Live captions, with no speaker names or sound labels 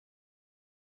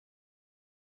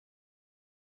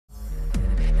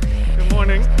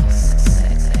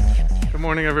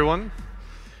morning, everyone.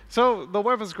 So the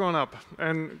web has grown up,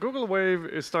 and Google Wave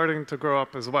is starting to grow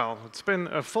up as well. It's been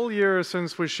a full year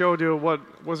since we showed you what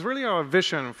was really our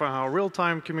vision for how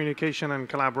real-time communication and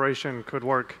collaboration could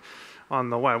work on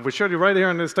the web. We showed you right here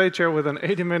on this stage here with an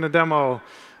 80-minute demo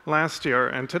last year,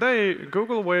 and today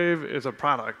Google Wave is a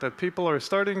product that people are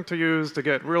starting to use to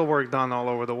get real work done all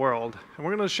over the world. And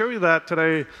we're going to show you that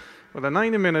today with a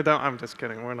 90-minute demo. I'm just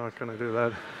kidding, we're not going to do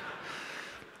that.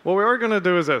 What we are going to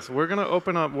do is this. We're going to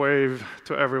open up Wave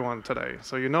to everyone today.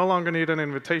 So you no longer need an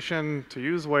invitation to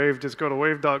use Wave. Just go to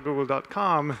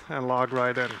wave.google.com and log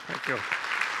right in. Thank you.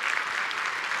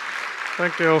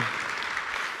 Thank you.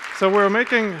 So we're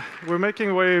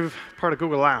making Wave part of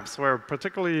Google Apps, where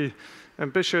particularly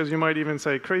ambitious, you might even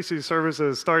say crazy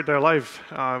services start their life.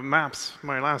 Maps,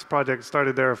 my last project,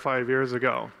 started there 5 years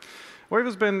ago. Wave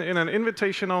has been in an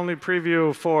invitation-only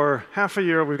preview for half a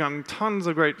year. We've gotten tons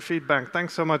of great feedback.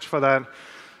 Thanks so much for that.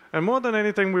 And more than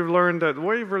anything, we've learned that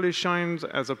Wave really shines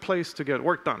as a place to get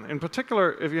work done. In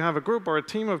particular, if you have a group or a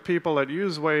team of people that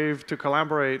use Wave to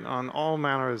collaborate on all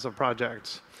manners of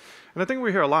projects. And I think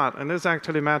we hear a lot, and this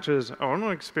actually matches our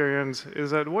own experience,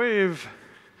 is that Wave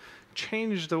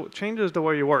changes the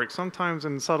way you work, sometimes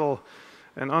in subtle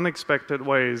and unexpected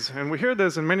ways. And we hear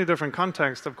this in many different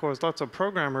contexts. Of course, lots of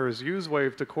programmers use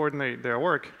Wave to coordinate their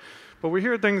work. But we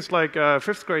hear things like a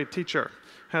fifth grade teacher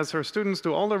has her students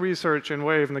do all the research in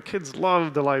Wave, and the kids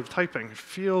love the live typing. It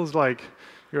feels like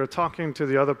you're talking to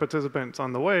the other participants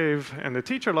on the Wave, and the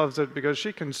teacher loves it because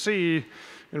she can see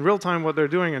in real time what they're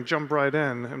doing and jump right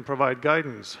in and provide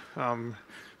guidance.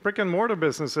 Brick and mortar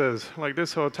businesses, like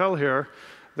this hotel here,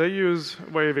 they use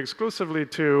Wave exclusively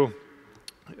to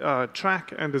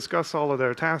track and discuss all of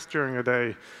their tasks during a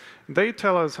day. They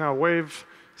tell us how Wave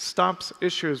stops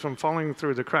issues from falling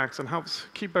through the cracks and helps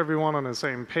keep everyone on the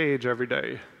same page every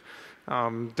day.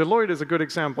 Deloitte is a good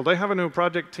example. They have a new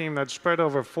project team that's spread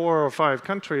over 4 or 5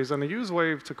 countries, and they use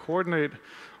Wave to coordinate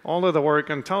all of the work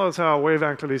and tell us how Wave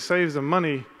actually saves them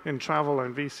money in travel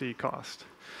and VC cost.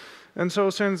 And so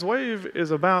since Wave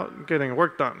is about getting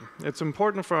work done, it's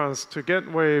important for us to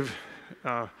get Wave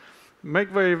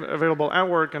make Wave available at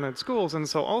work and at schools. And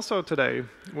so also today,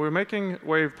 we're making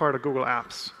Wave part of Google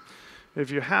Apps.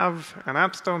 If you have an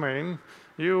apps domain,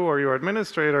 you or your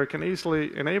administrator can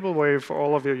easily enable Wave for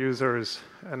all of your users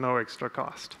at no extra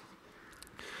cost.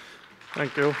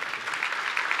 Thank you.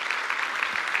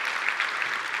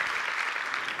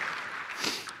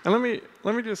 And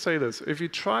let me just say this. If you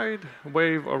tried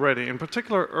Wave already, in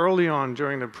particular early on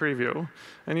during the preview,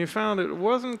 and you found it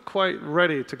wasn't quite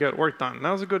ready to get work done,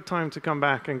 now's a good time to come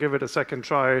back and give it a second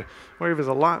try. Wave is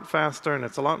a lot faster, and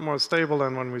it's a lot more stable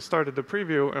than when we started the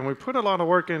preview, and we put a lot of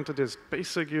work into just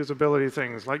basic usability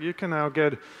things, like you can now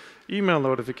get email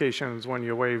notifications when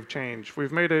your Wave change.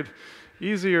 We've made it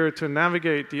easier to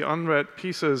navigate the unread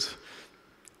pieces,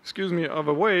 of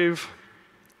a Wave.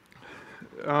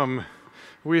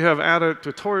 We have added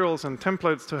tutorials and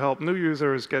templates to help new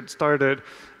users get started.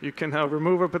 You can now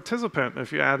remove a participant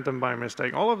if you add them by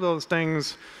mistake. All of those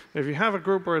things, if you have a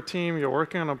group or a team, you're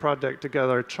working on a project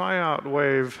together, try out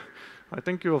Wave. I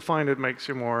think you will find it makes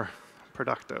you more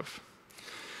productive.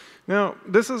 Now,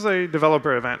 this is a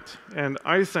developer event, and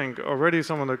I think already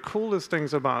some of the coolest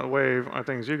things about Wave are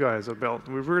things you guys have built.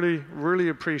 We really, really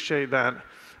appreciate that.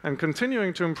 And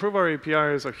continuing to improve our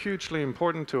APIs are hugely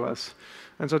important to us.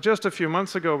 And so just a few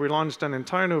months ago, we launched an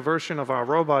entire new version of our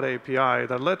robot API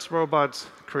that lets robots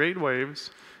create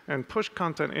waves and push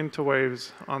content into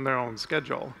waves on their own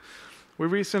schedule. We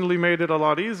recently made it a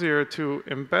lot easier to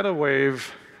embed a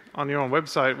wave on your own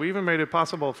website. We even made it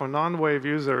possible for non-Wave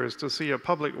users to see a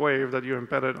public wave that you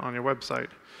embedded on your website.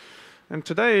 And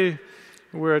today,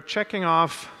 we're checking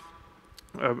off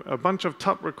a bunch of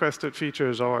top requested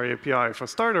features of our API. For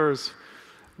starters,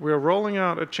 we're rolling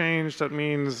out a change that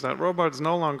means that robots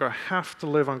no longer have to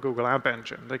live on Google App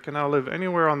Engine. They can now live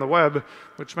anywhere on the web,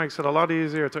 which makes it a lot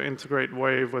easier to integrate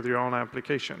Wave with your own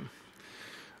application.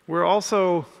 We're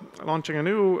also launching a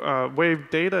new Wave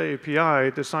Data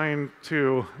API designed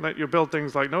to let you build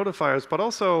things like notifiers, but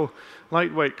also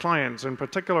lightweight clients, in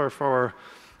particular for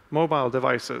mobile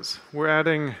devices. We're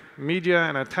adding media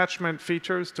and attachment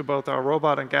features to both our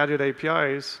robot and gadget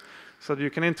APIs so that you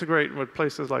can integrate with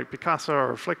places like Picasa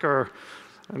or Flickr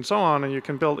and so on, and you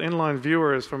can build inline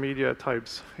viewers for media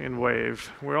types in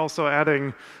Wave. We're also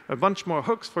adding a bunch more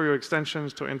hooks for your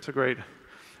extensions to integrate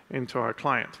into our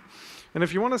client. And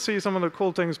if you want to see some of the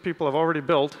cool things people have already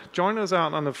built, join us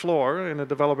out on the floor in the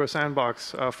developer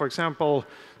sandbox. For example,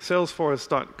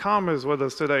 Salesforce.com is with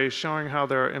us today showing how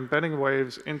they're embedding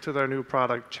waves into their new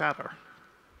product, Chatter.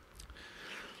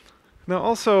 Now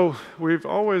also, we've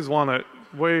always wanted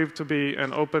Wave to be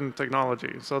an open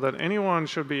technology, so that anyone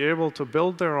should be able to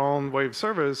build their own Wave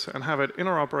service and have it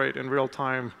interoperate in real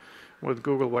time with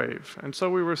Google Wave. And so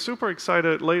we were super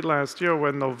excited late last year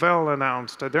when Novell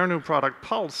announced that their new product,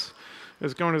 Pulse,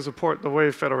 is going to support the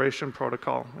Wave Federation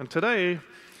protocol. And today,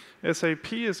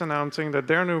 SAP is announcing that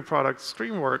their new product,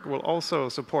 Streamwork, will also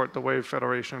support the Wave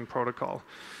Federation protocol.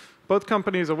 Both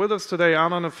companies are with us today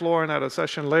out on the floor and at a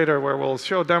session later where we'll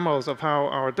show demos of how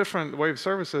our different Wave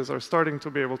services are starting to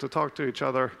be able to talk to each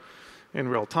other in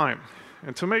real time.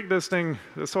 And to make this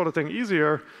sort of thing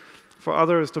easier for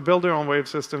others to build their own Wave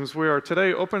systems, we are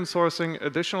today open sourcing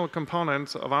additional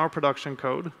components of our production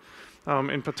code,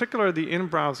 in particular the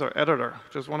in-browser editor,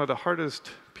 which is one of the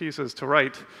hardest pieces to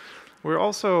write. We're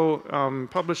also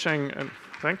publishing, and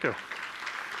thank you.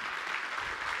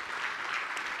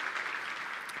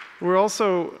 We're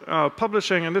also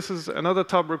publishing, and this is another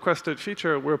top requested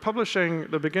feature, we're publishing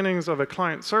the beginnings of a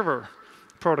client-server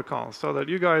protocol so that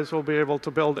you guys will be able to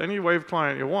build any Wave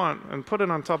client you want and put it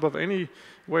on top of any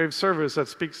Wave service that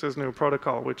speaks this new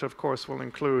protocol, which of course will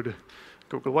include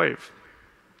Google Wave.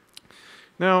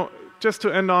 Now, just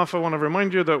to end off, I want to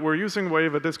remind you that we're using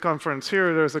Wave at this conference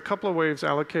here. There's a couple of Waves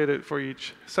allocated for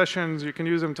each sessions. You can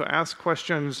use them to ask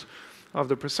questions of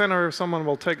the presenter. Someone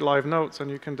will take live notes,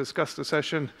 and you can discuss the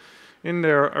session in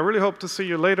there. I really hope to see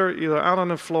you later, either out on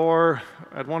the floor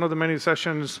at one of the many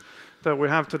sessions that we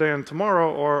have today and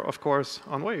tomorrow, or, of course,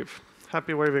 on Wave.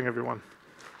 Happy waving, everyone.